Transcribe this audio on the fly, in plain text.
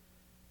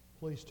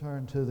Please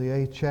turn to the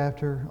 8th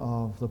chapter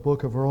of the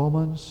book of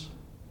Romans.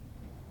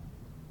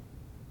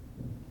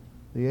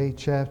 The 8th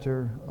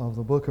chapter of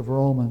the book of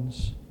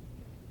Romans.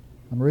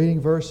 I'm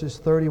reading verses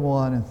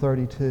 31 and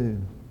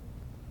 32.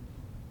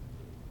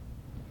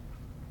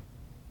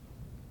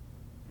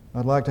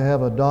 I'd like to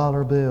have a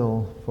dollar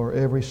bill for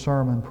every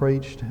sermon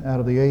preached out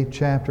of the 8th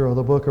chapter of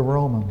the book of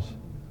Romans.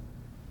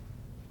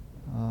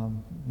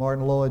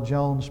 Martin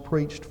Lloyd-Jones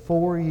preached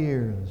 4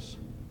 years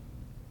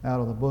out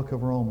of the book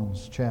of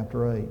Romans,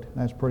 chapter 8.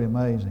 That's pretty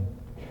amazing.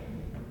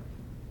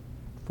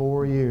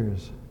 4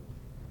 years.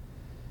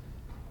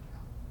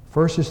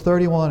 Verses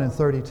 31 and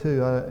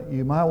 32.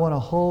 You might want to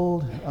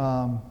hold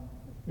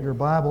your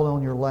Bible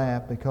on your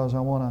lap because I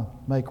want to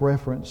make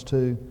reference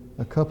to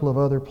a couple of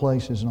other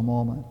places in a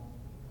moment.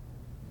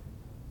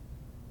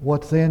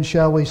 What then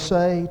shall we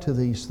say to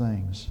these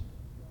things?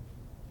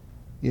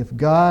 If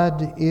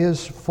God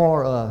is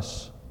for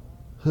us,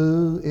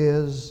 who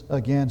is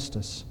against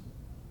us?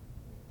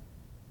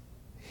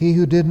 He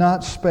who did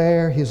not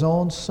spare His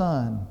own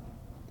Son,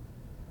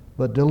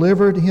 but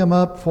delivered Him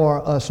up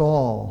for us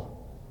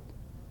all,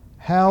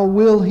 how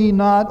will He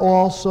not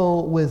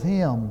also with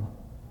Him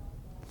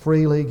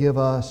freely give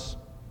us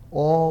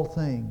all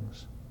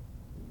things?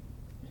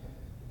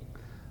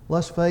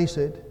 Let's face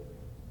it,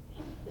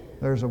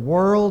 there's a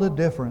world of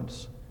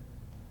difference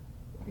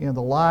in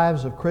the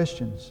lives of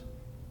Christians.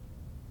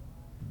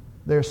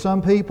 There's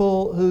some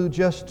people who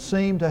just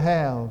seem to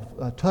have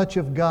a touch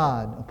of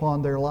God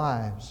upon their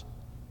lives.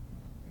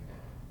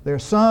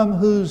 There's some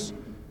whose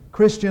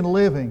Christian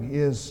living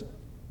is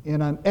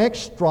in an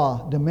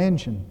extra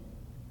dimension.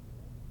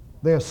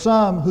 There's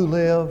some who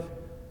live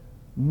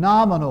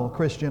nominal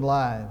Christian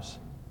lives.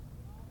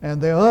 And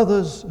there are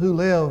others who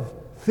live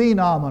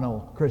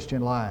phenomenal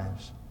Christian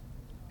lives.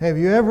 Have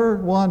you ever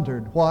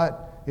wondered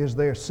what is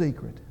their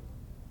secret?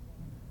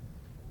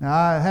 Now,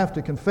 I have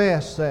to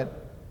confess that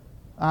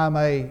I'm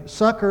a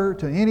sucker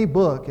to any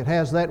book that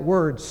has that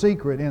word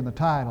secret in the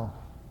title.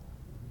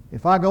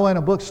 If I go in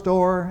a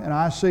bookstore and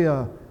I see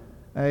a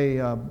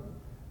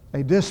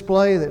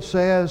display that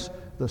says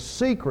The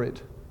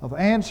Secret of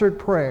Answered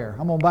Prayer,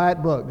 I'm going to buy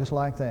that book just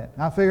like that.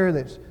 I figure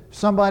that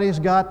somebody's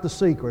got the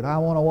secret. I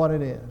want to know what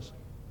it is.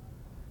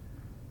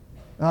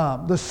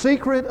 The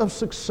Secret of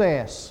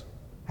Success.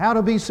 How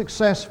to be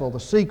successful, the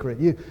secret.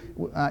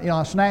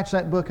 I snatched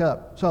that book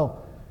up.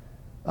 So,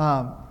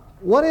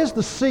 what is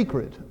the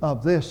secret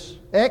of this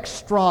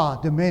extra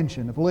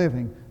dimension of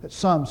living that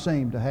some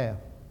seem to have?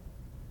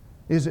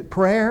 Is it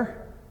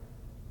prayer?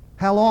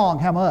 How long?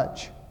 How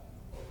much?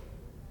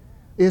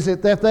 Is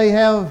it that they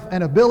have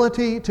an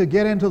ability to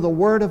get into the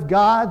Word of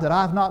God that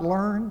I've not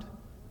learned?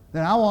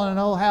 Then I want to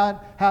know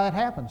how it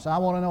happens. I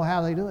want to know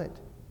how they do it.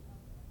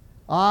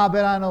 I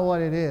bet I know what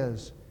it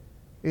is.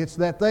 It's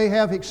that they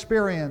have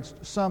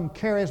experienced some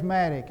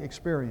charismatic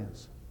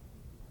experience.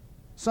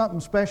 Something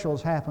special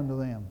has happened to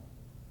them.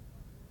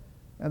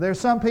 And there's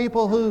some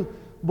people who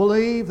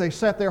believe, they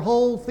set their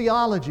whole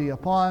theology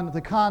upon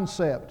the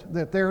concept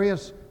that there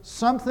is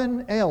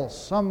something else,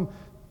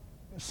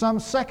 some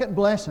second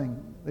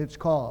blessing, it's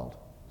called.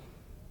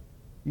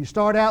 You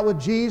start out with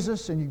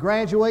Jesus and you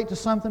graduate to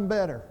something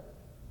better.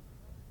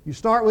 You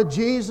start with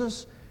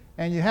Jesus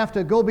and you have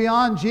to go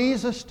beyond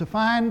Jesus to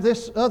find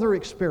this other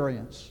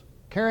experience,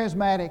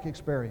 charismatic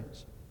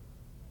experience.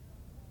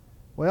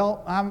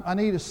 Well, I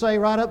need to say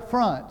right up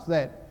front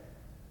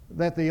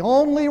that the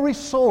only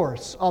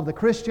resource of the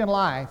Christian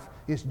life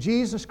is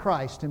Jesus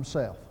Christ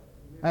Himself.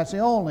 That's the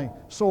only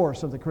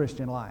source of the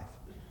Christian life.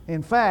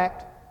 In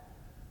fact,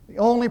 the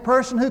only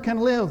person who can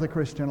live the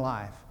Christian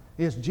life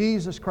is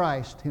Jesus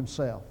Christ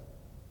Himself.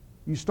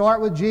 You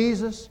start with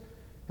Jesus,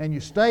 and you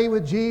stay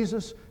with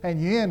Jesus, and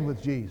you end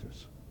with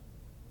Jesus.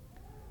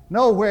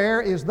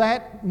 Nowhere is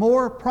that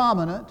more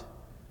prominent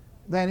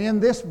than in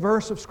this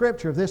verse of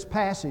Scripture, this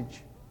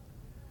passage.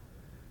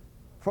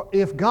 For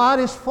if God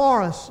is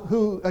for us,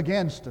 who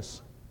against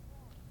us?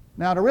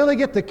 Now, to really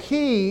get the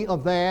key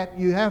of that,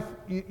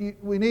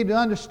 we need to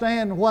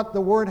understand how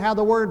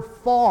the word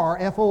for,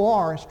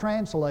 F-O-R, is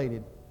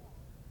translated.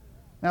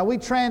 Now, we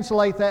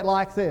translate that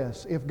like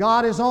this: if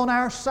God is on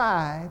our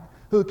side,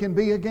 who can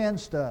be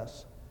against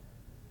us?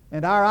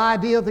 And our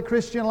idea of the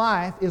Christian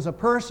life is a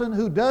person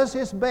who does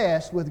his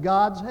best with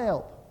God's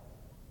help.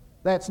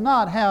 That's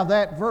not how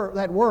that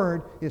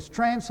word is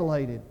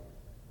translated.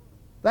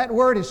 That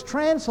word is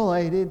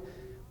translated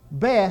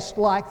best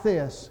like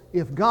this: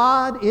 if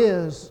God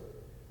is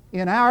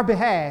in our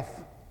behalf,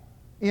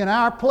 in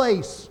our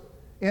place,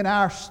 in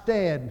our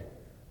stead.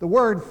 The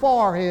word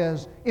for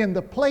is in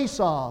the place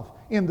of,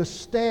 in the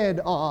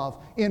stead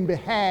of, in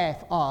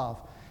behalf of.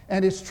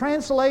 And it's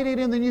translated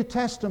in the New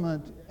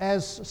Testament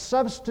as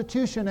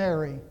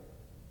substitutionary.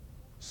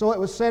 So it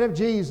was said of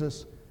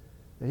Jesus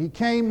that He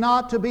came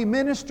not to be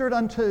ministered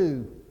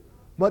unto,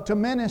 but to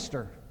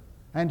minister,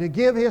 and to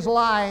give His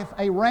life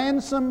a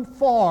ransom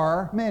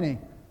for many.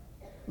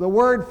 The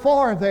word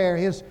for there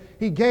is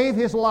He gave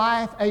His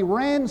life a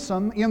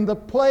ransom in the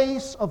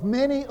place of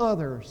many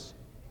others.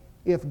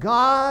 If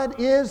God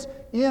is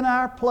in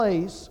our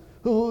place,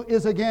 who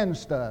is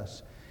against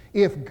us?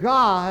 If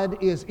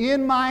God is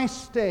in my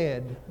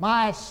stead,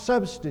 my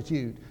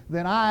substitute,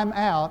 then I'm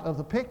out of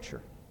the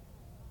picture.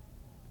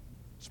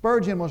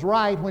 Spurgeon was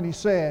right when he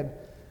said,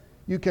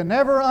 you can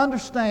never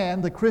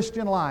understand the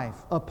Christian life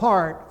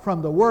apart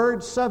from the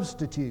word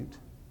substitute.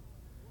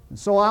 And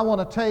so I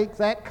want to take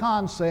that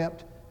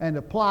concept and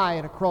apply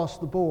it across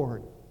the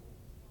board.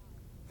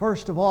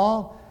 First of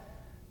all,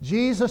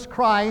 Jesus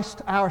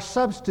Christ, our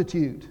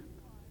substitute,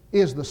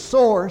 is the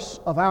source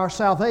of our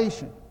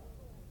salvation.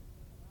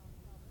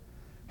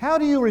 How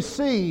do you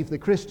receive the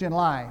Christian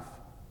life?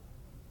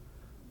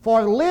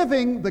 For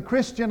living the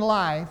Christian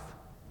life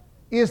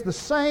is in the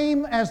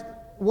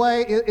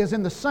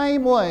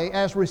same way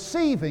as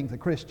receiving the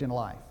Christian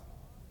life.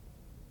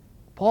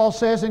 Paul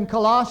says in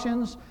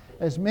Colossians,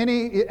 as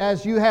many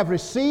as you have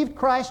received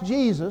Christ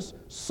Jesus,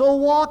 so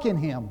walk in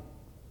Him.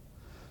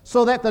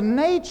 So that the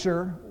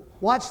nature,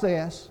 watch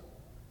this,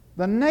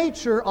 the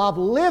nature of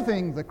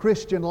living the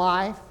Christian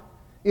life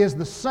is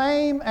the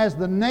same as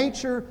the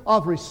nature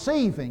of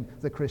receiving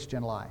the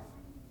Christian life.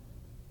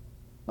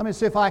 Let me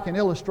see if I can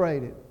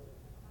illustrate it.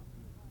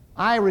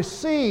 I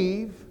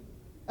receive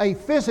a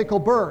physical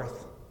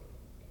birth.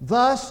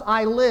 Thus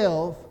I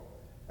live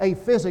a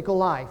physical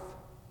life.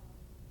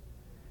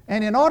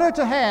 And in order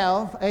to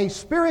have a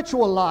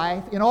spiritual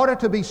life, in order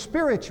to be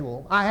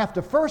spiritual, I have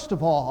to first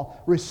of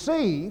all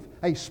receive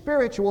a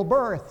spiritual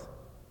birth.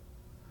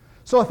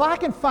 So if I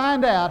can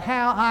find out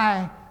how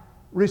I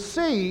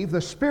receive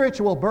the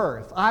spiritual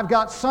birth, I've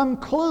got some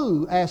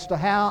clue as to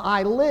how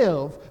I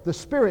live the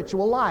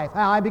spiritual life,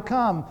 how I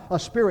become a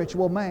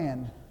spiritual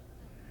man.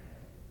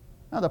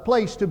 Now, the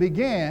place to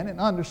begin in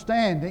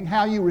understanding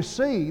how you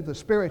receive the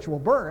spiritual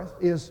birth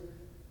is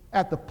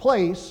at the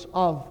place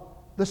of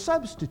the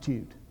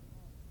substitute.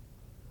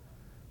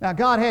 Now,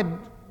 God had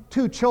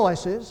two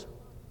choices.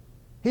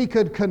 He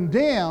could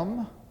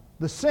condemn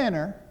the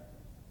sinner,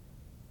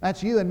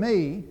 that's you and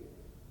me,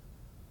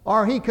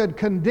 or He could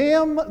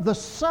condemn the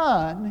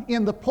Son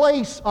in the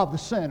place of the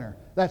sinner.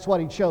 That's what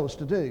He chose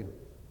to do.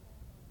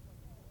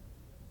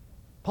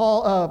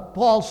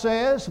 Paul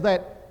says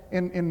that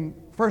in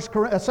 2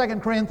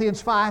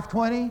 Corinthians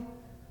 5:20,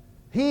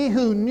 He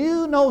who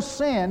knew no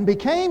sin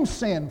became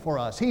sin for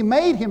us. He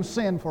made Him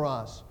sin for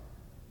us,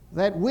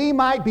 that we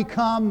might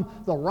become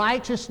the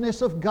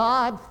righteousness of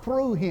God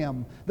through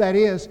Him. That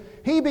is,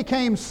 He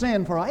became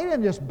sin for us. He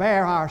didn't just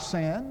bear our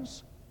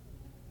sins.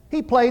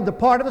 He played the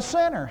part of the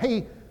sinner.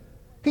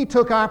 He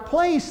took our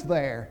place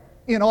there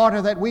in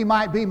order that we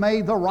might be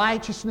made the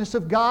righteousness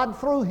of God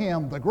through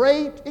Him. The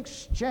great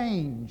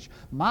exchange,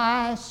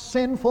 my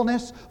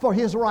sinfulness for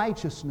His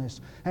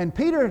righteousness. And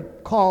Peter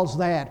calls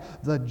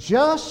that the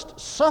just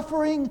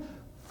suffering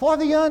for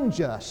the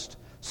unjust.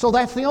 So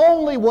that's the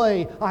only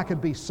way I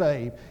could be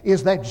saved,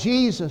 is that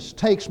Jesus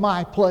takes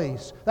my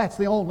place. That's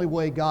the only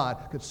way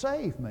God could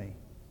save me.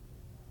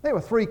 There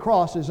were 3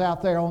 crosses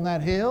out there on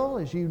that hill,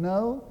 as you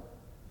know.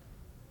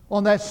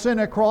 On that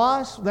center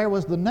cross, there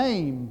was the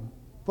name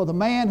for the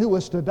man who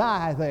was to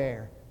die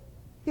there.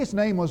 His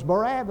name was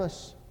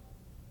Barabbas.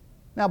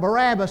 Now,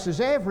 Barabbas is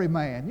every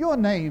man. Your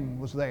name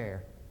was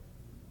there.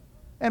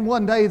 And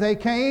one day they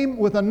came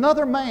with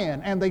another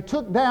man, and they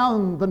took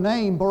down the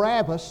name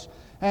Barabbas,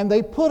 and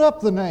they put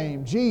up the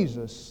name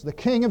Jesus, the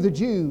King of the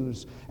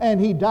Jews, and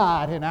He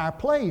died in our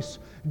place.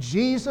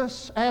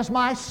 Jesus, as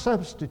my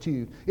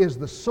substitute, is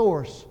the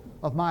source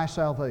of my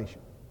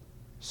salvation.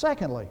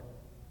 Secondly,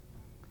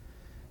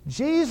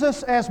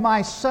 Jesus as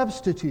my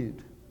substitute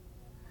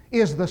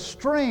is the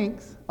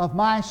strength of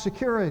my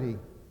security.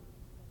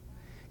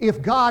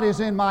 If God is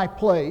in my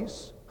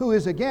place, who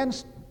is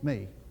against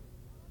me?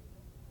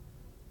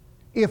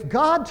 If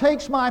God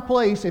takes my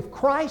place, if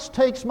Christ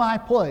takes my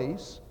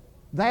place,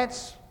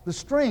 that's the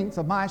strength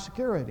of my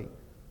security.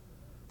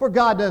 For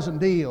God doesn't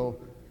deal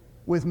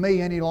with me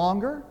any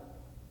longer.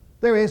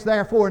 There is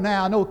therefore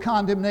now no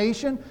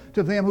condemnation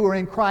to them who are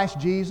in Christ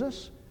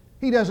Jesus.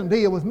 He doesn't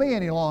deal with me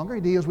any longer.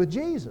 He deals with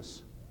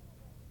Jesus.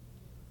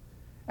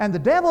 And the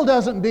devil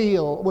doesn't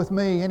deal with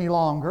me any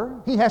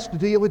longer. He has to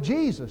deal with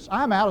Jesus.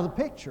 I'm out of the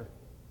picture.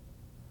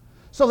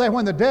 So that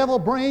when the devil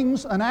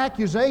brings an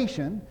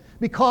accusation,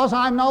 because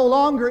I'm no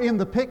longer in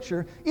the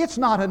picture, it's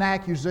not an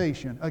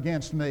accusation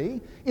against me.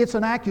 It's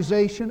an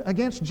accusation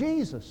against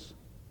Jesus.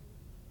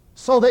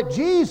 So that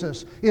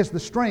Jesus is the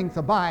strength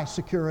of my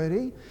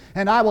security,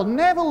 and I will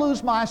never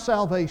lose my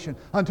salvation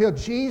until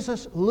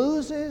Jesus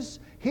loses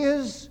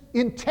His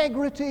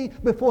integrity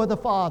before the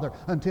Father,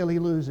 until He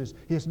loses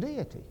His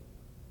deity.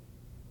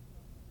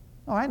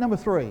 All right, number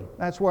 3.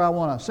 That's where I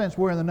want to, since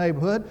we're in the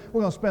neighborhood,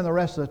 we're going to spend the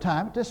rest of the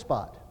time at this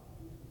spot.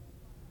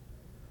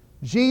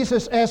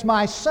 Jesus as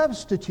my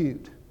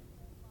substitute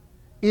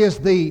is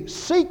the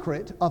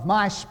secret of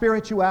my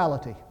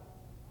spirituality.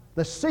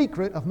 The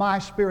secret of my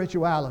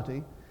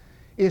spirituality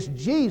is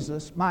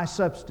Jesus my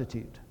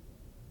substitute.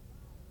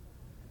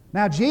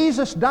 Now,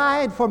 Jesus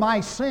died for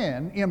my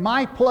sin in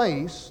my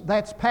place.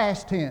 That's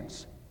past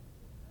tense.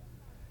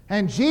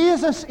 And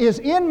Jesus is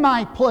in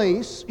my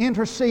place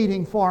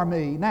interceding for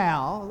me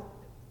now.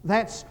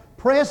 That's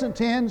present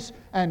tense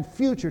and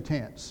future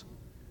tense.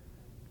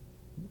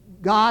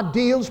 God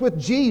deals with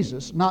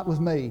Jesus, not with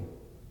me.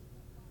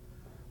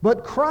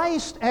 But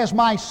Christ as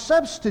my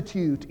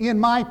substitute in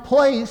my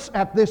place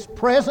at this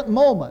present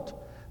moment,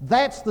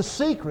 that's the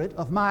secret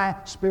of my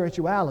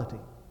spirituality.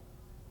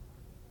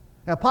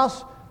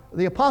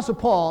 The Apostle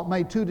Paul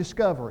made two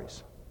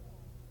discoveries.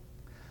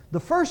 The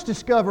first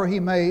discovery he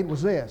made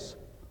was this,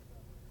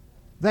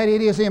 that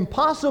it is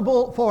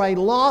impossible for a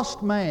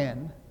lost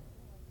man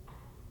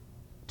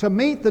to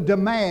meet the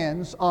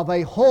demands of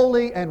a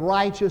holy and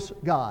righteous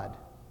God.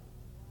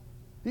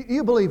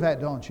 You believe that,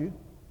 don't you?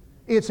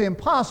 It's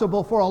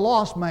impossible for a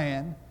lost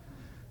man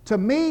to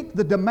meet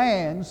the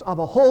demands of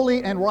a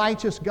holy and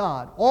righteous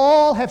God.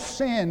 All have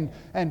sinned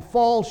and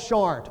fall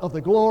short of the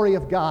glory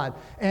of God.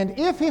 And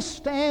if His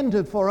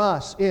standard for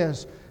us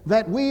is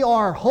that we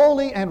are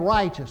holy and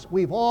righteous,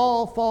 we've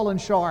all fallen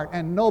short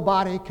and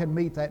nobody can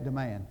meet that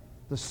demand.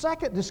 The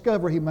second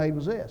discovery he made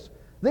was this.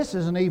 This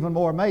is an even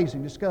more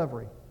amazing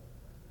discovery.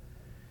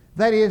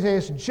 That it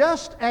is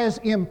just as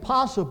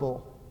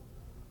impossible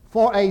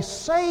for a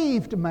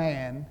saved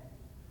man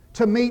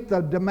to meet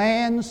the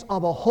demands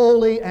of a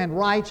holy and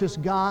righteous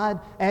God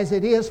as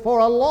it is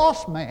for a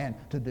lost man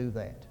to do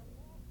that.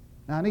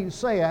 Now I need to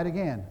say that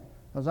again,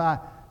 because I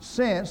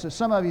sense that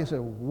some of you said,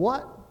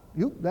 what?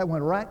 That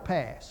went right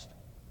past.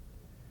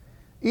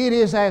 It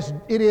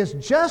is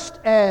just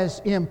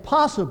as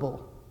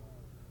impossible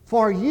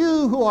for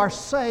you who are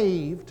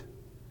saved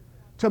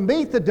to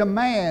meet the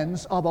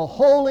demands of a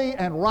holy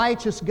and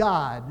righteous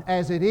God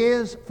as it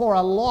is for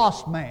a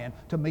lost man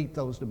to meet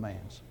those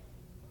demands.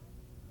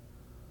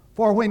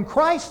 For when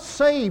Christ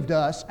saved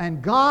us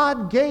and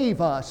God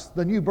gave us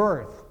the new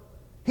birth,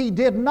 He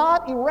did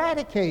not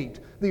eradicate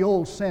the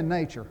old sin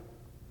nature.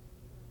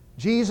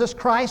 Jesus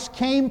Christ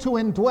came to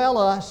indwell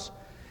us,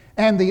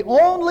 and the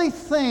only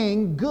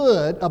thing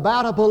good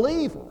about a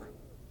believer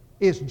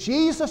is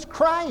Jesus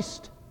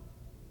Christ.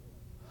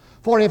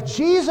 For if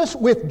Jesus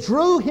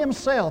withdrew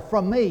Himself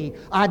from me,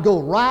 I'd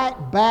go right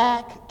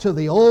back to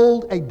the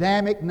old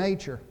Adamic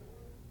nature.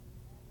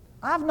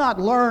 I've not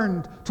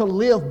learned to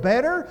live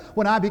better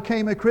when I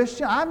became a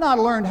Christian. I've not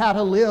learned how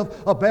to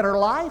live a better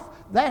life.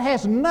 That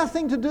has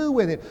nothing to do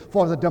with it.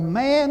 For the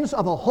demands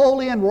of a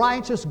holy and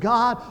righteous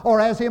God are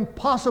as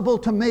impossible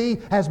to me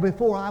as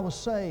before I was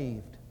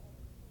saved.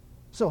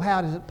 So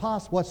how is it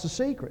possible? What's the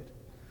secret?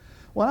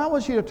 Well, I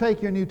want you to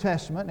take your New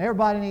Testament, and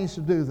everybody needs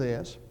to do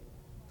this.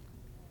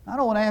 I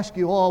don't want to ask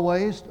you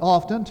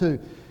often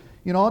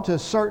to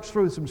search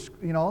through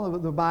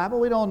the Bible.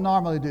 We don't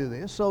normally do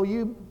this. So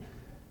you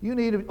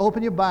need to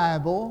open your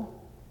Bible.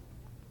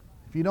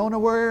 If you don't know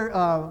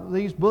where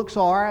these books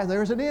are,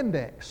 there's an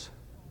index.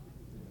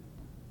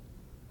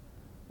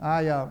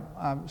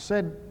 I've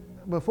said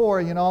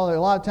before, a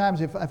lot of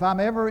times if I'm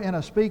ever in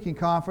a speaking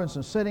conference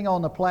and sitting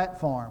on the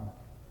platform,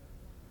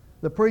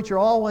 the preacher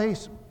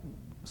always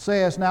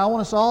says, now I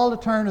want us all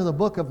to turn to the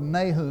book of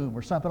Nahum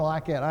or something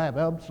like that. I have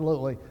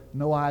absolutely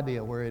no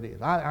idea where it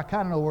is. I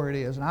kind of know where it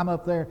is, and I'm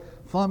up there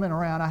thumbing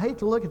around. I hate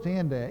to look at the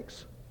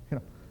index.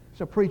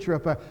 It's a preacher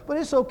up there. But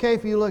it's okay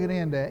if you look at the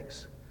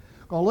index.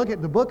 We're going to look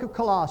at the book of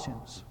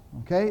Colossians.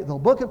 Okay? The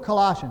book of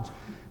Colossians.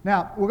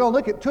 Now, we're going to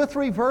look at 2 or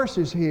 3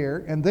 verses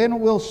here, and then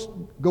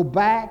we'll go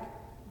back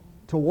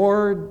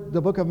toward the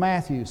book of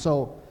Matthew.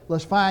 So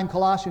let's find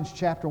Colossians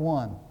chapter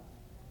 1.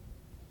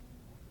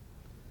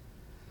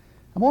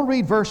 I'm going to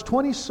read verse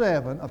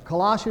 27 of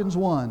Colossians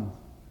 1.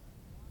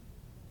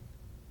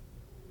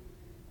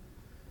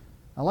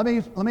 Now let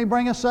me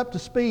bring us up to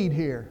speed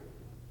here.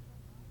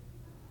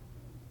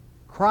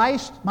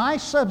 Christ, my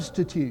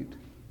substitute,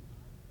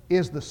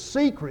 is the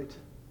secret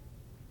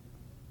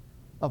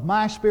of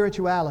my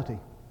spirituality.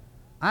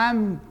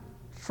 I'm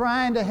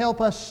trying to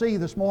help us see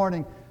this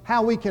morning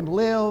how we can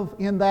live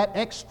in that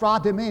extra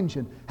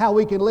dimension, how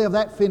we can live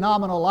that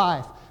phenomenal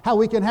life, how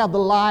we can have the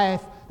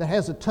life that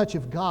has a touch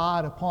of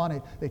God upon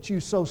it that you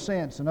so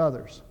sense in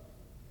others.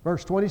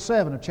 Verse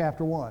 27 of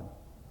chapter 1.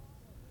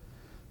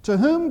 To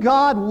whom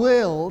God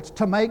willed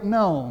to make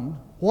known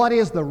what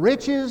is the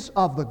riches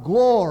of the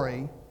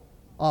glory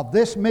of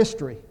this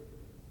mystery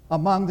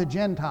among the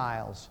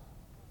Gentiles,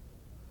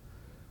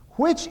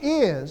 which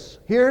is,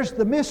 here's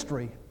the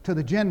mystery to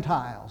the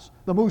Gentiles,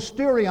 the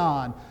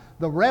mysterion,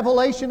 the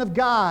revelation of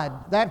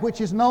God, that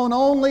which is known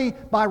only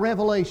by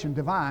revelation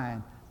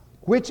divine,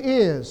 which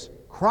is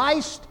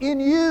Christ in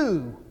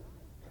you,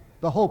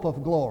 the hope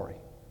of glory.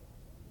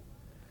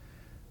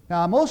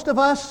 Now, most of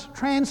us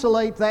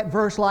translate that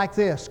verse like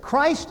this: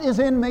 Christ is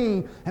in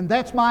me, and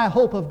that's my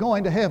hope of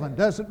going to heaven.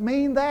 Doesn't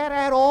mean that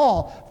at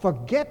all.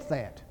 Forget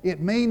that.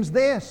 It means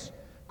this: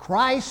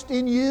 Christ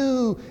in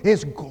you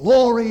is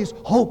glory's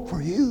hope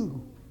for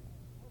you.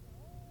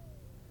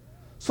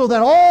 So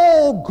that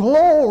all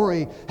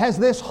glory has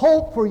this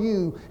hope for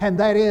you, and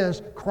that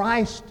is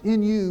Christ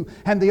in you.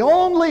 And the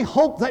only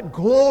hope that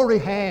glory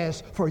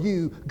has for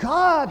you,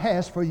 God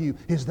has for you,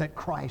 is that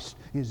Christ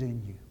is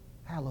in you.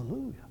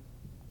 Hallelujah.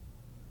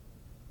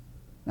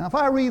 Now, if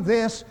I read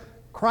this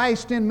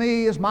Christ in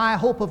me is my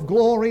hope of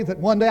glory, that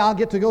one day I'll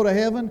get to go to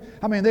heaven.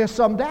 I mean, there's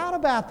some doubt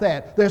about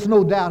that. There's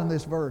no doubt in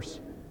this verse.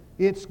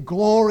 It's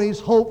glory's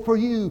hope for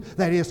you.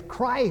 That is,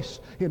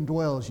 Christ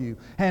indwells you.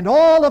 And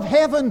all of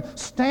heaven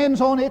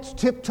stands on its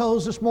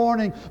tiptoes this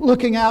morning,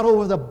 looking out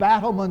over the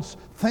battlements,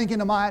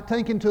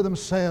 thinking to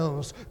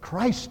themselves,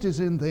 Christ is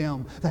in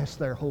them. That's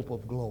their hope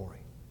of glory.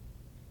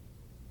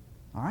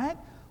 All right?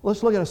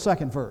 Let's look at a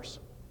second verse.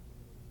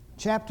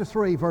 Chapter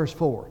 3, verse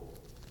 4.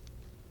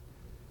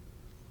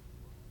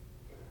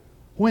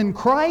 When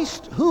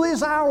Christ, who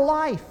is our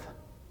life,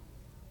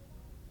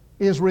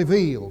 is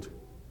revealed,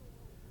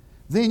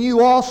 then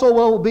you also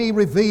will be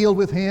revealed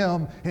with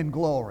Him in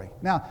glory.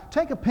 Now,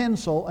 take a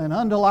pencil and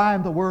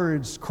underline the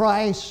words,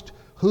 Christ,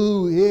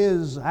 who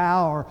is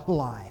our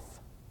life.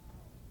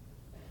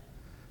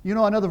 You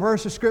know another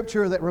verse of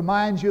Scripture that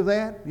reminds you of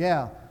that?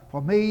 Yeah.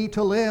 For me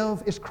to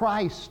live is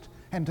Christ,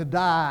 and to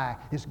die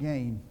is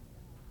gain.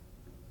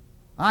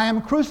 I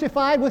am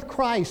crucified with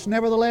Christ,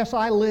 nevertheless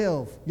I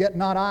live, yet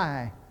not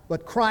I,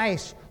 but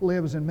Christ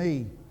lives in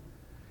me.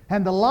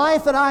 And the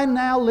life that I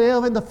now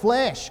live in the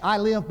flesh, I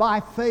live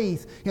by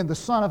faith in the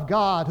Son of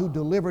God who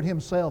delivered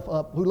Himself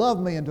up, who loved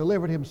me and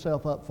delivered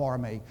Himself up for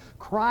me.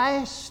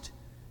 Christ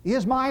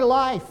is my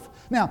life.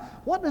 Now,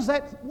 what does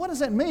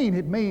that mean?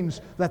 It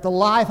means that the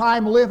life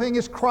I'm living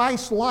is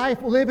Christ's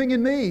life living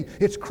in me.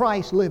 It's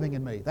Christ living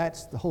in me.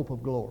 That's the hope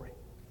of glory.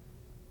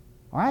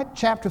 All right,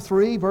 chapter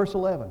 3, verse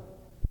 11.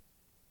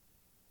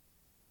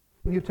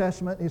 New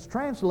Testament is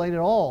translated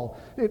all.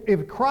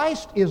 If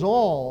Christ is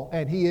all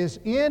and He is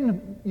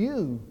in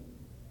you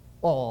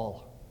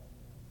all,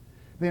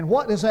 then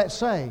what does that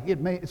say?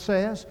 It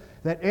says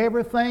that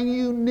everything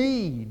you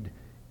need,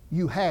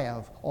 you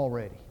have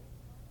already.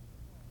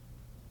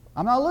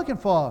 I'm not looking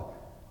for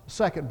a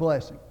second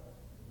blessing.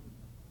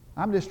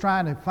 I'm just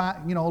trying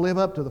to live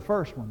up to the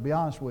first one, to be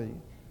honest with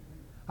you.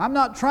 I'm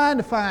not trying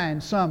to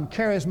find some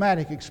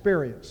charismatic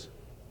experience.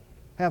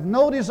 Have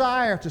no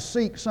desire to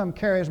seek some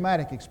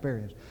charismatic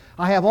experience.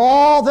 I have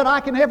all that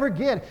I can ever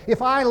get.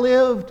 If I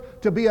lived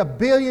to be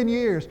 1,000,000,000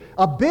 years,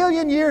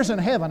 1,000,000,000 years in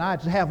heaven,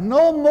 I'd have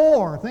no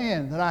more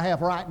then than I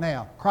have right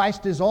now.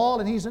 Christ is all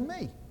and He's in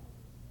me.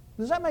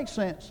 Does that make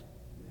sense?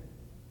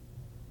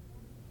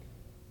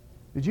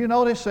 Have you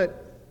noticed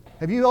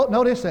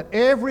that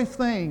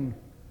everything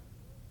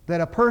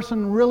that a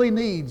person really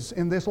needs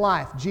in this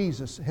life,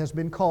 Jesus has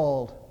been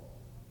called?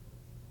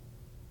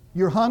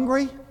 You're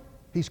hungry?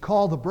 He's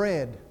called the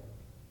bread.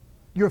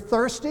 You're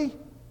thirsty?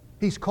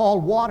 He's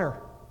called water.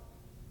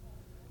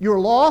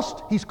 You're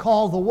lost? He's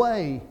called the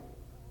way.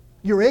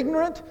 You're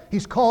ignorant?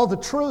 He's called the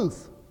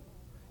truth.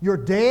 You're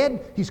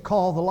dead? He's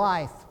called the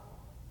life.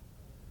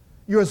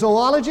 You're a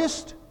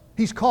zoologist?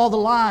 He's called the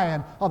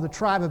Lion of the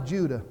tribe of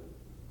Judah.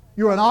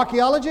 You're an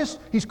archaeologist?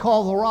 He's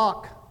called the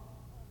Rock.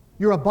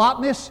 You're a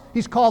botanist?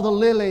 He's called the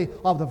Lily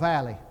of the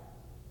Valley.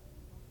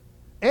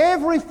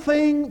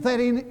 Everything that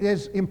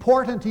is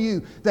important to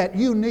you, that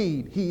you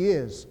need, He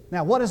is.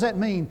 Now, what does that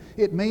mean?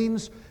 It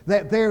means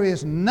that there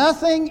is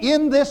nothing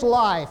in this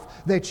life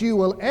that you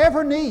will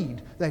ever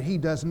need that He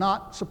does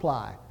not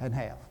supply and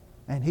have.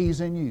 And He's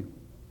in you.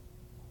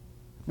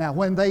 Now,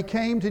 when they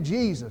came to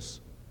Jesus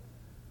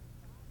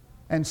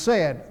and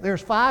said, there's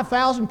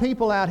 5,000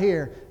 people out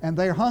here and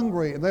they're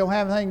hungry and they don't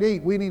have anything to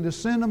eat. We need to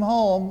send them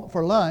home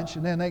for lunch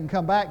and then they can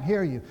come back and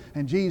hear you.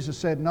 And Jesus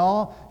said,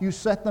 no, you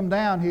set them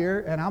down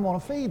here and I'm going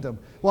to feed them.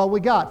 Well,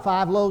 we got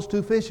 5 loaves,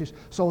 2 fishes.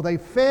 So they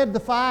fed the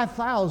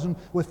 5,000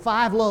 with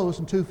 5 loaves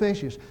and 2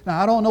 fishes. Now,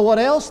 I don't know what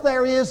else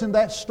there is in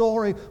that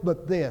story,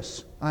 but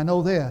this. I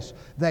know this,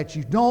 that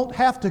you don't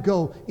have to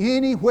go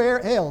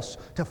anywhere else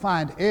to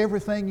find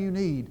everything you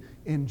need.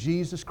 In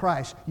Jesus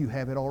Christ, you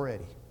have it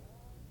already.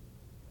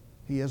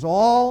 He is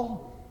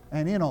all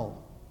and in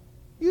all.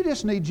 You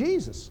just need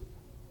Jesus.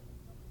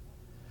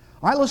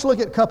 All right, let's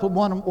look at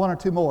one or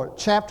two more.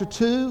 Chapter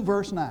 2,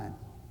 verse 9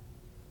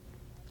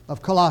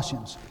 of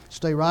Colossians.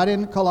 Stay right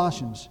in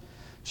Colossians.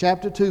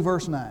 Chapter 2,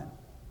 verse 9.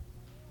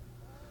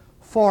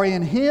 For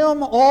in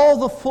Him all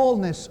the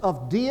fullness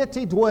of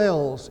deity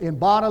dwells in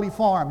bodily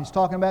form. He's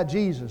talking about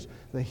Jesus.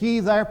 The He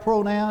there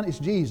pronoun is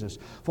Jesus.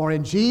 For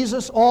in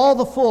Jesus all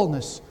the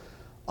fullness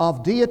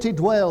of deity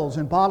dwells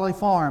in bodily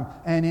form,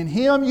 and in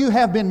Him you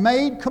have been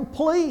made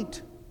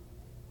complete.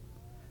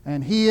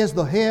 And He is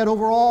the head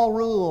over all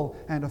rule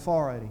and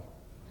authority.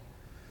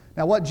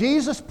 Now what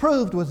Jesus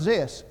proved was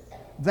this,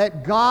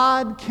 that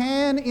God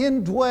can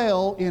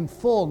indwell in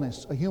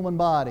fullness a human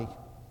body.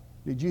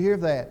 Did you hear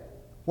that?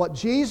 What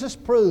Jesus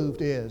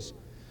proved is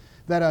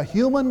that a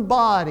human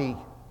body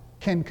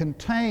can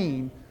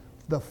contain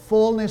the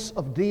fullness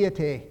of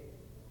deity.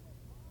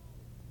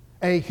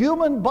 A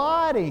human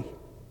body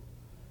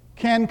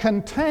can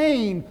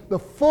contain the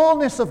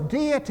fullness of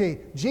deity.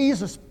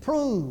 Jesus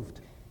proved.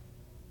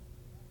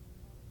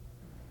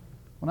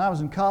 When I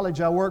was in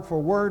college, I worked for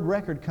a word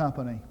record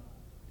company.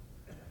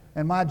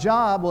 And my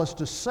job was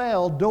to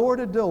sell door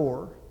to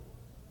door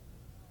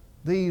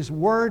these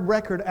word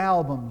record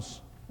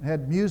albums. It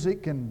had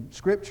music and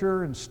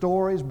scripture and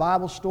stories,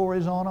 Bible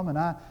stories on them. And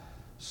I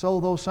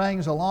sold those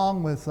things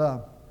along with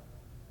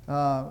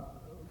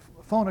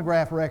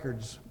phonograph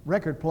records,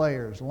 record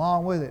players,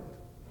 along with it,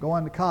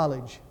 going to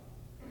college.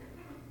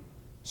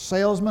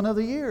 Salesman of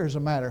the year, as a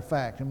matter of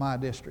fact, in my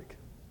district.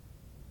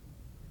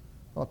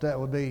 Thought that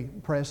would be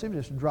impressive,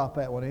 just to drop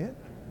that one in.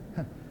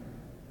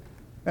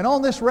 And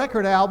on this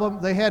record album,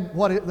 they had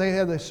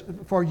this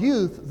for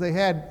youth. They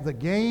had The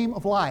Game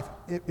of Life.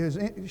 It is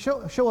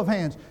show of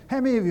hands. How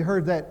many of you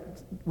heard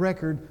that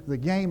record, The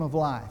Game of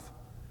Life?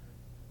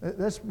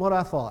 That's what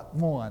I thought.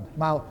 One,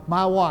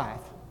 my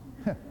wife.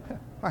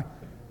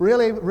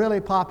 Really,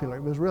 really popular.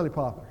 It was really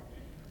popular.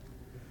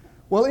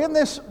 Well, in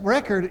this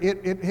record,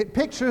 it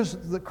pictures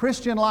the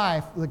Christian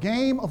life, the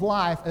game of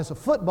life, as a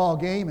football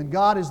game, and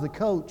God is the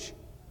coach.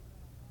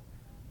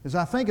 As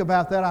I think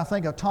about that, I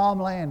think of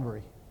Tom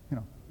Landry.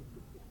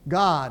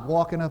 God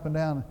walking up and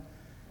down,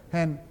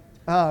 and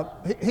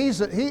he's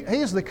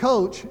the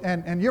coach,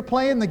 and you're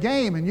playing the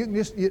game, and you can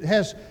just, it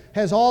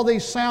has all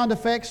these sound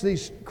effects,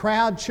 these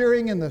crowd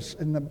cheering in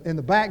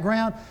the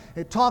background.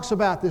 It talks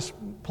about this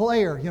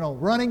player,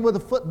 running with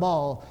a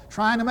football,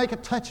 trying to make a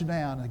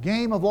touchdown, a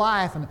game of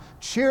life, and a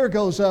cheer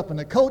goes up, and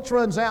the coach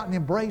runs out and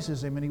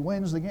embraces him, and he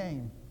wins the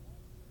game.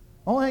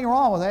 Only thing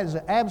wrong with that is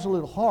an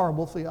absolute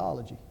horrible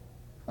theology.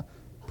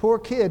 Poor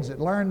kids that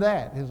learned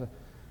that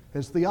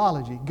is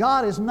theology.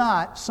 God is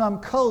not some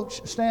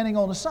coach standing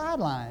on the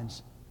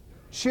sidelines,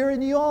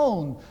 cheering you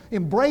on,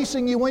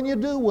 embracing you when you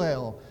do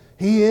well.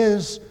 He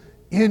is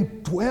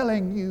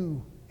indwelling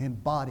you in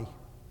body.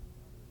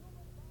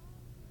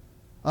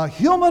 A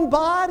human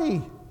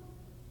body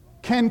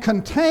can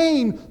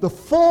contain the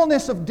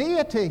fullness of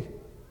deity,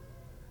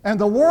 and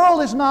the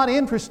world is not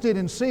interested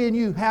in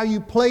seeing how you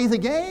play the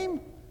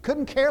game.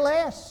 Couldn't care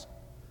less.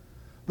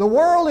 The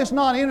world is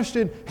not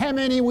interested in how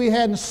many we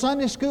had in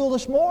Sunday school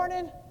this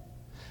morning.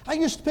 I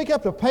used to pick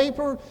up the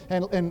paper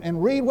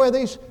and read where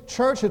these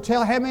churches would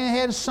tell how many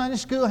had in Sunday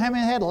school, how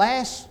many had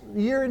last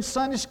year in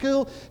Sunday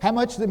school, how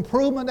much the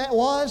improvement that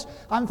was.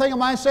 I'm thinking to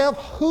myself,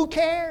 who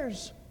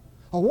cares?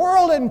 The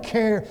world doesn't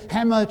care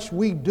how much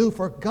we do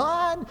for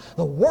God.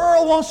 The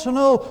world wants to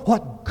know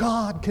what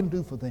God can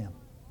do for them.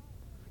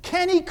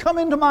 Can He come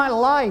into my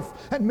life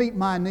and meet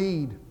my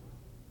need?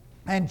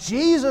 And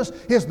Jesus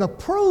is the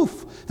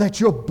proof that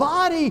your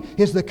body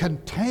is the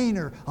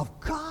container of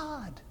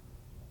God.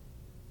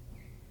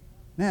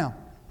 Now,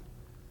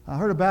 I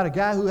heard about a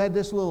guy who had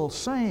this little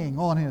saying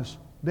on his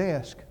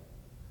desk,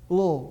 a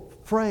little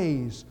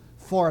phrase,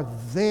 "For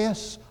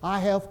this I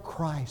have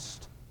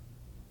Christ."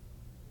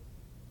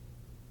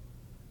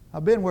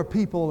 I've been where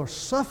people are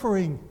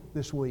suffering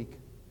this week,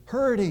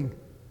 hurting.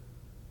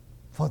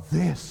 For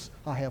this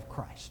I have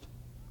Christ.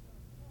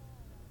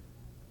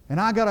 And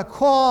I got a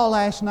call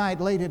last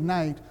night, late at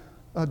night.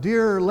 A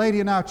dear lady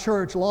in our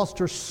church lost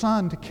her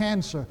son to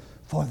cancer.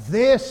 For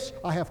this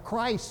I have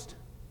Christ.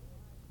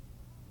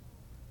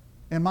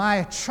 And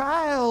my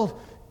child,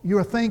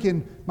 you're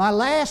thinking, my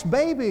last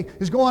baby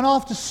is going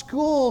off to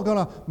school.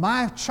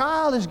 My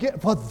child is getting,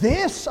 for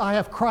this I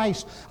have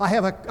Christ. I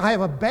have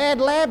a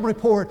bad lab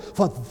report.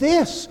 For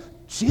this,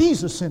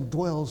 Jesus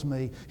indwells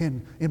me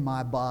in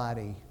my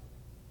body.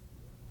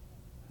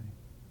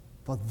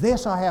 For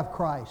this I have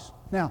Christ.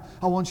 Now,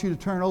 I want you to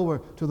turn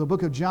over to the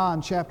book of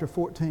John, chapter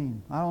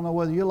 14. I don't know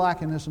whether you're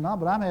liking this or not,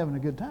 but I'm having a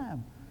good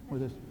time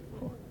with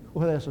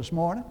this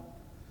morning.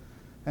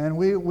 And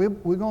we're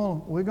gonna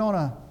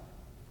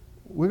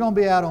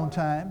be out on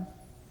time.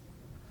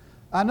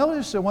 I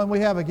notice that when we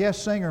have a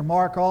guest singer,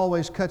 Mark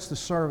always cuts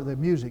the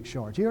music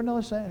short. You ever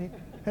notice that? He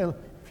had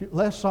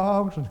less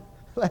songs and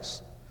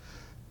less.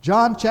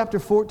 John chapter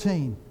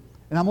 14,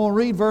 and I'm going to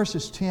read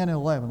verses 10 and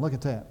 11. Look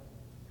at that.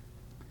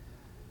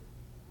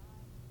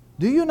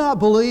 Do you not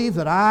believe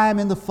that I am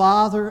in the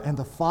Father and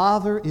the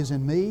Father is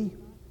in me?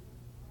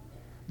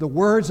 The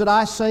words that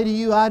I say to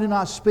you, I do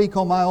not speak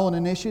on my own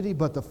initiative,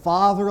 but the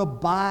Father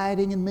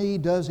abiding in me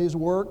does His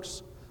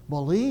works.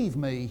 Believe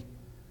me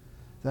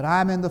that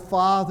I'm in the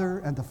Father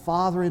and the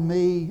Father in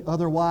me.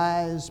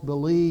 Otherwise,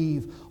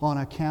 believe on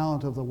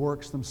account of the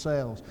works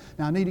themselves.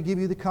 Now, I need to give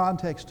you the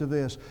context to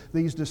this.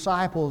 These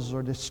disciples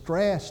are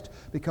distressed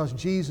because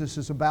Jesus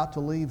is about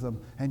to leave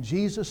them. And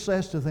Jesus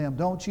says to them,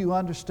 don't you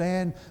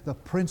understand the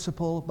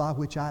principle by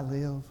which I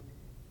live?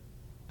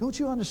 Don't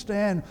you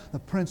understand the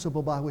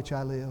principle by which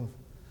I live?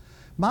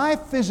 My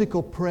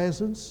physical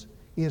presence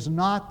is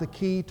not the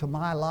key to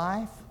my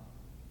life.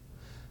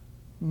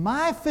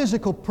 My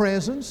physical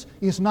presence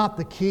is not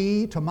the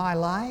key to my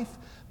life.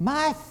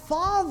 My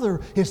Father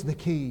is the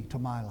key to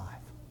my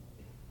life.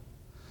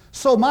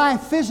 So my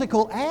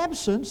physical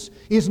absence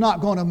is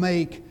not going to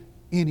make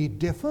any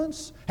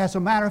difference. As a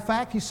matter of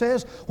fact, He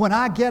says, when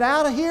I get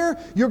out of here,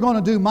 you're going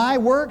to do my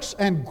works,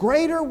 and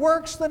greater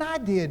works than I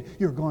did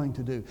you're going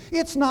to do.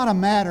 It's not a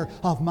matter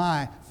of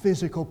my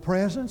physical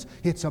presence.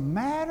 It's a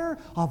matter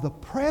of the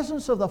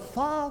presence of the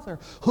Father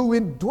who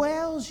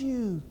indwells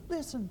you.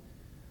 Listen,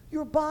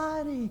 your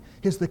body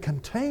is the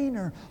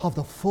container of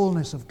the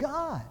fullness of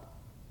God.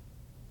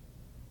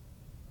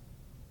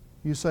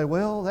 You say,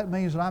 well, that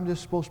means that I'm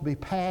just supposed to be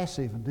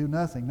passive and do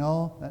nothing.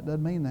 No, that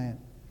doesn't mean that.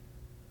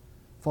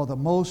 For the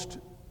most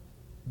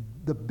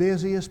the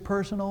busiest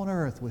person on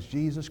earth was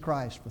Jesus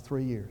Christ for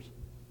 3 years.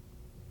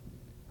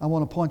 I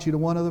want to point you to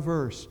one other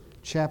verse,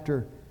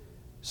 chapter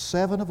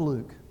 7 of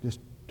Luke. Just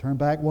turn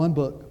back one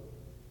book.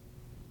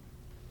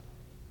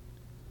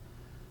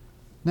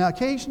 Now,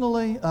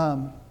 occasionally,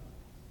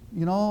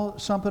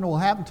 something will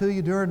happen to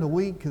you during the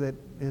week that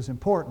is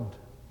important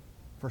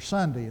for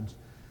Sunday. And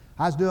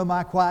I was doing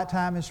my quiet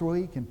time this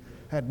week and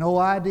had no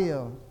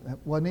idea,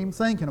 wasn't even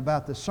thinking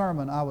about this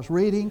sermon. I was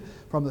reading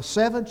from the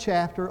 7th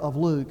chapter of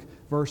Luke,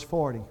 verse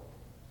 40.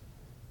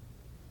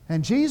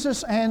 And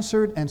Jesus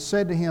answered and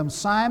said to him,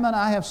 Simon,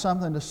 I have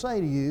something to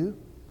say to you.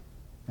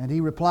 And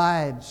he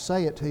replied,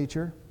 Say it,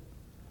 teacher.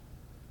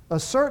 A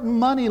certain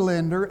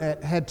moneylender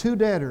had 2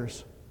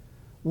 debtors.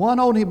 One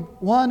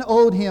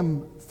owed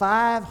him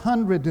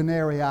 500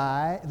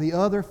 denarii, the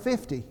other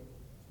 50.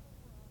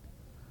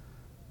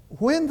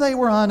 When they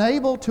were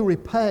unable to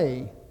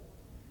repay,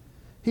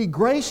 he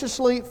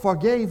graciously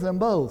forgave them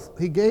both.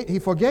 He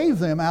forgave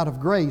them out of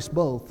grace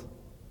both.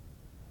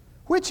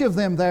 Which of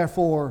them,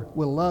 therefore,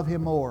 will love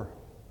him more?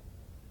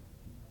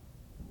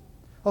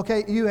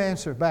 Okay, you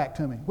answer back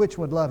to me. Which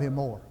would love him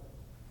more?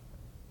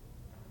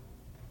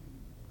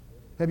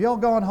 Have y'all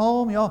gone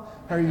home?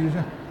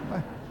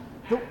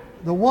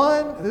 The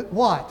one,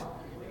 what?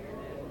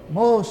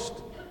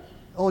 Most,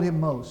 owed him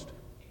most.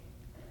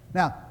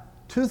 Now,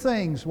 2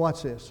 things,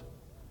 watch this.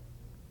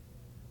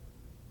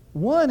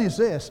 One is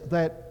this,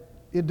 that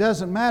it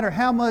doesn't matter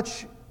how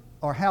much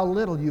or how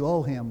little you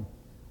owe him.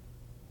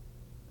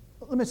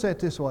 Let me say it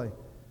this way.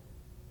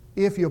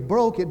 If you're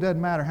broke, it doesn't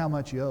matter how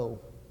much you owe.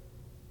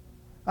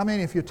 I mean,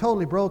 if you're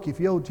totally broke, if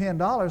you owe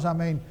 $10, I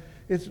mean,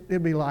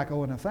 it'd be like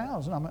owing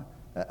 $1,000.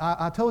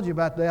 I told you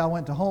about the day I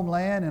went to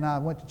Homeland and I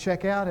went to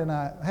check out and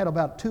I had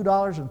about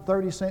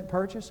 $2.30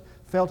 purchase,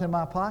 felt in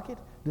my pocket,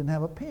 didn't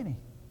have a penny.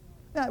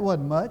 Now, it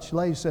wasn't much. The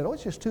lady said,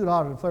 it's just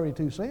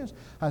 $2.32.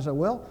 I said,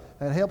 well,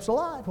 that helps a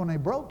lot when they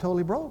broke,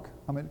 totally broke.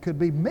 I mean, it could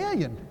be a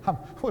million.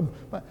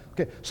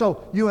 Okay,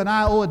 so you and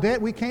I owe a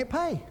debt we can't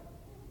pay.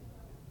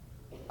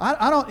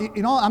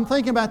 I'm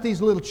thinking about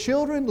these little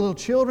children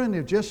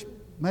that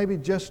maybe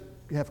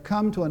have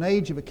come to an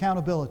age of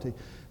accountability.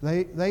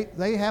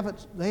 They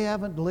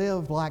haven't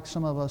lived like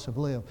some of us have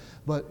lived.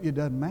 But it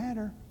doesn't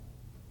matter.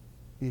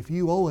 If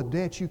you owe a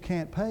debt you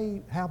can't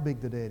pay, how big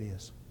the debt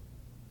is.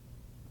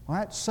 All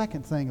right,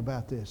 second thing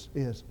about this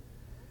is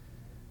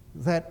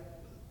that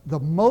the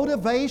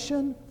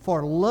motivation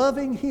for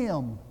loving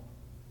him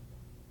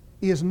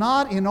is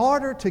not in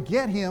order to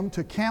get him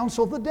to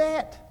cancel the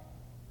debt.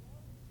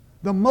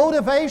 The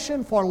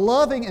motivation for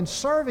loving and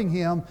serving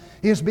him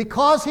is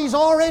because he's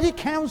already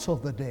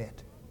canceled the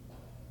debt.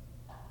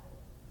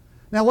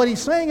 Now what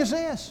he's saying is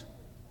this.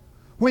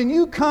 When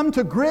you come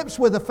to grips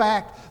with the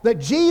fact that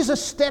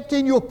Jesus stepped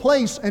in your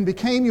place and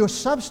became your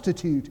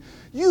substitute,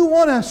 you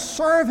want to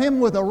serve him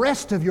with the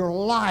rest of your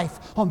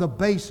life on the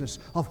basis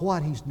of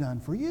what he's done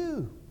for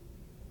you.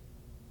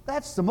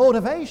 That's the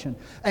motivation.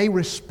 A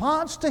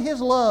response to his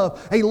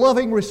love, a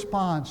loving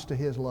response to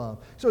his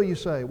love. So you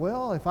say,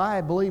 well, if I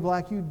believe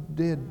like you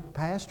did,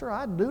 Pastor,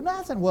 I'd do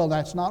nothing. Well,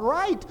 that's not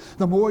right.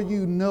 The more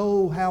you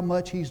know how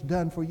much he's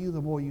done for you,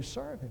 the more you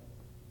serve him.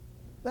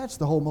 That's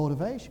the whole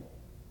motivation.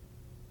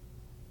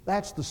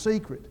 That's the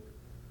secret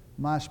of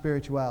my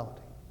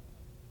spirituality.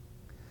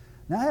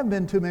 Now, I haven't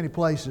been too many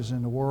places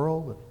in the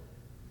world, but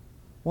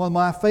one of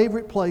my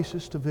favorite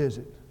places to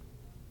visit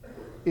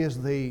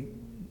is the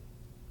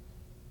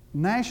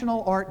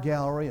National Art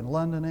Gallery in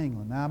London,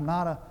 England. Now, I'm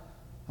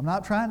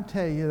not trying to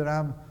tell you that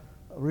I'm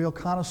a real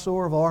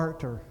connoisseur of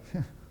art or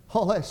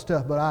all that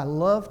stuff, but I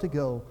love to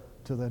go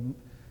to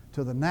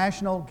the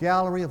National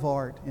Gallery of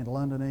Art in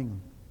London,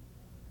 England.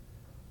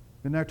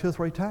 Been there 2 or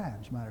 3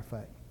 times, matter of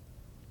fact.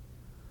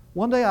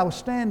 One day I was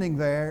standing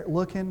there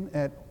looking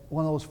at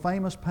one of those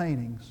famous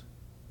paintings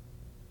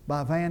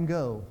by Van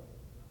Gogh,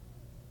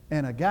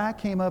 and a guy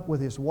came up with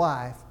his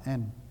wife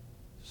and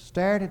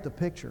stared at the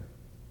picture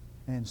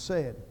and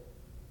said,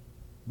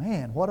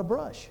 "Man, what a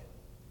brush.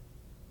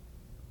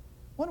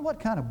 Wonder what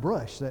kind of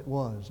brush that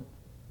was.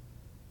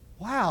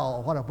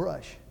 Wow, what a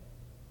brush."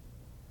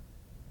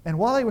 And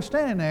while they were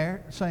standing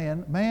there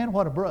saying, "Man,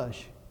 what a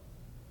brush,"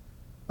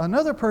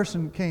 another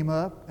person came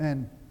up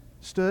and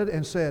stood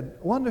and said,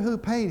 "Wonder who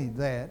painted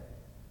that."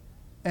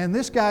 And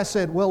this guy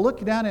said, "Well,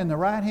 look down in the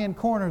right-hand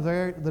corner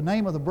there, the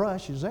name of the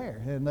brush is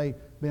there." And they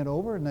bent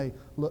over and they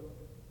looked.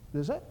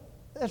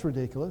 That's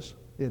ridiculous,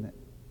 isn't it?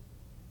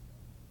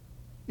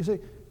 You see,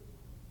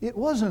 it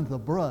wasn't the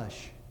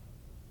brush.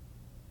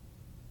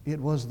 It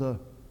was the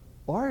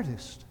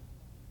artist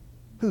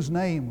whose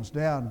name was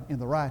down in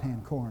the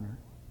right-hand corner.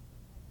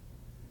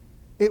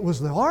 It was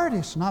the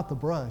artist, not the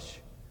brush,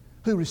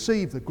 who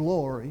received the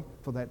glory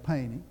for that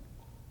painting.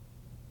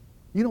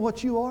 You know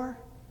what you are?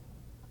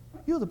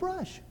 You're the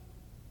brush.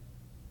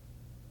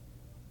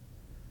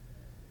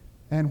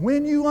 And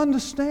when you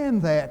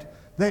understand that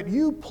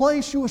you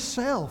place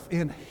yourself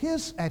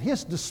at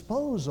His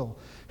disposal,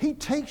 He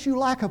takes you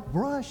like a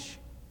brush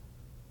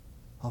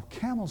of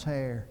camel's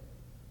hair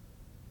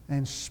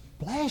and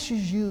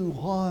splashes you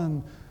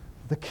on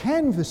the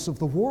canvas of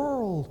the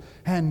world.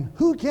 And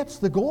who gets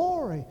the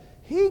glory?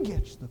 He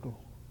gets the glory.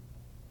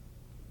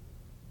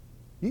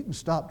 You can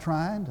stop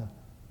trying to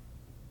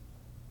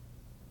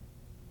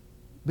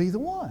be the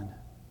one.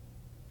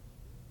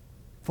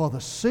 For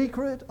the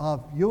secret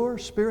of your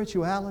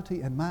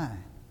spirituality and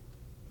mine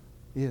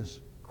is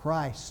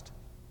Christ,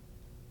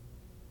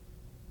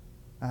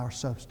 our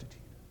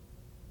substitute.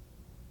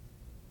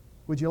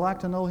 Would you like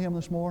to know Him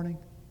this morning?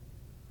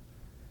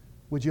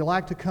 Would you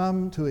like to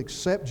come to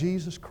accept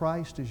Jesus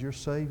Christ as your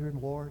Savior and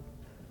Lord?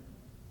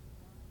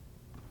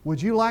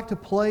 Would you like to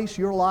place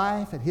your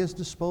life at His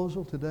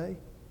disposal today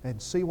and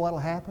see what will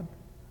happen?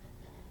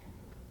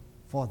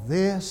 For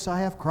this I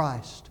have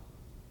Christ.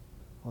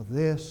 For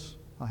this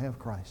I have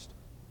Christ.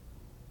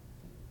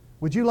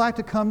 Would you like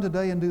to come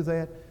today and do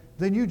that?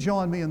 Then you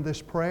join me in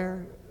this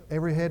prayer.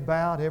 Every head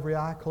bowed, every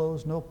eye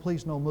closed. No,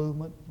 please, no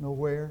movement,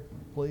 nowhere,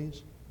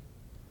 please.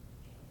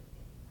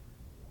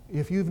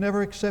 If you've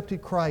never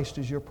accepted Christ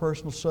as your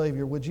personal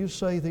Savior, would you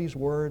say these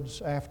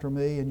words after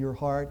me in your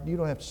heart? You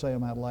don't have to say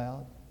them out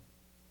loud.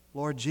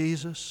 Lord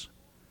Jesus,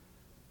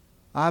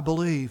 I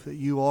believe that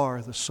You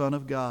are the Son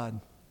of God,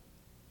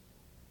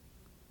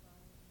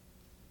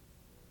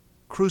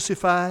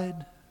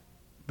 crucified,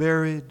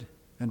 buried,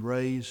 and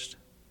raised.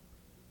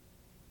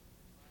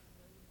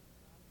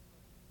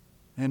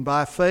 And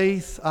by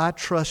faith I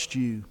trust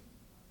You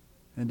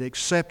and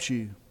accept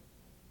You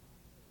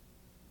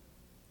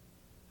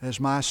as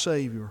my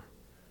Savior.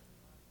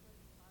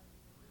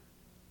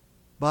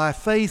 By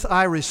faith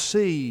I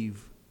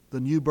receive the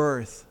new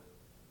birth.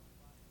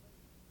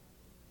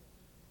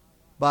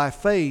 By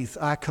faith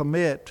I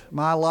commit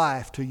my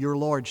life to Your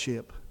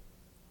Lordship,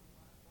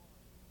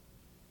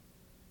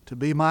 to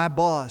be my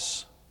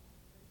boss,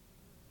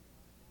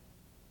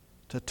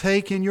 to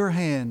take in Your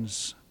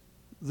hands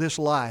this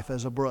life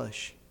as a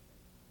brush.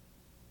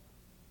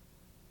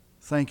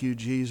 Thank You,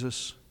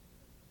 Jesus,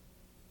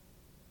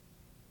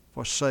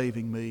 for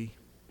saving me.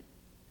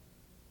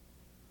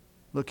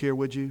 Look here,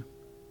 would you?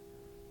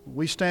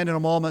 We stand in a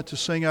moment to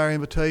sing our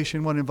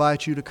invitation. I want to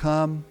invite you to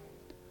come.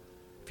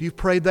 If you've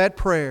prayed that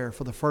prayer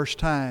for the first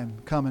time,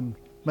 come and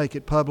make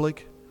it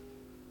public.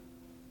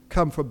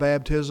 Come for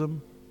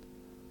baptism.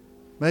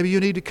 Maybe you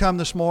need to come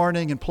this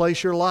morning and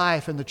place your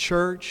life in the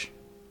church.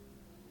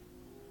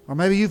 Or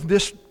maybe you've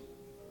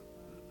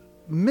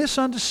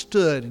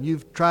misunderstood and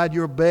you've tried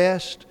your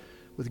best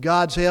with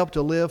God's help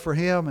to live for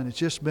Him, and it's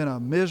just been a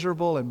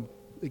miserable and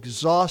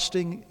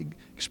exhausting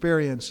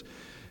experience.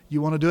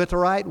 You want to do it the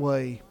right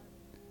way.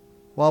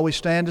 While we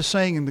stand to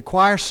sing and the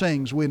choir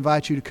sings, we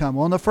invite you to come.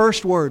 On the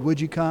first word,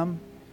 would you come?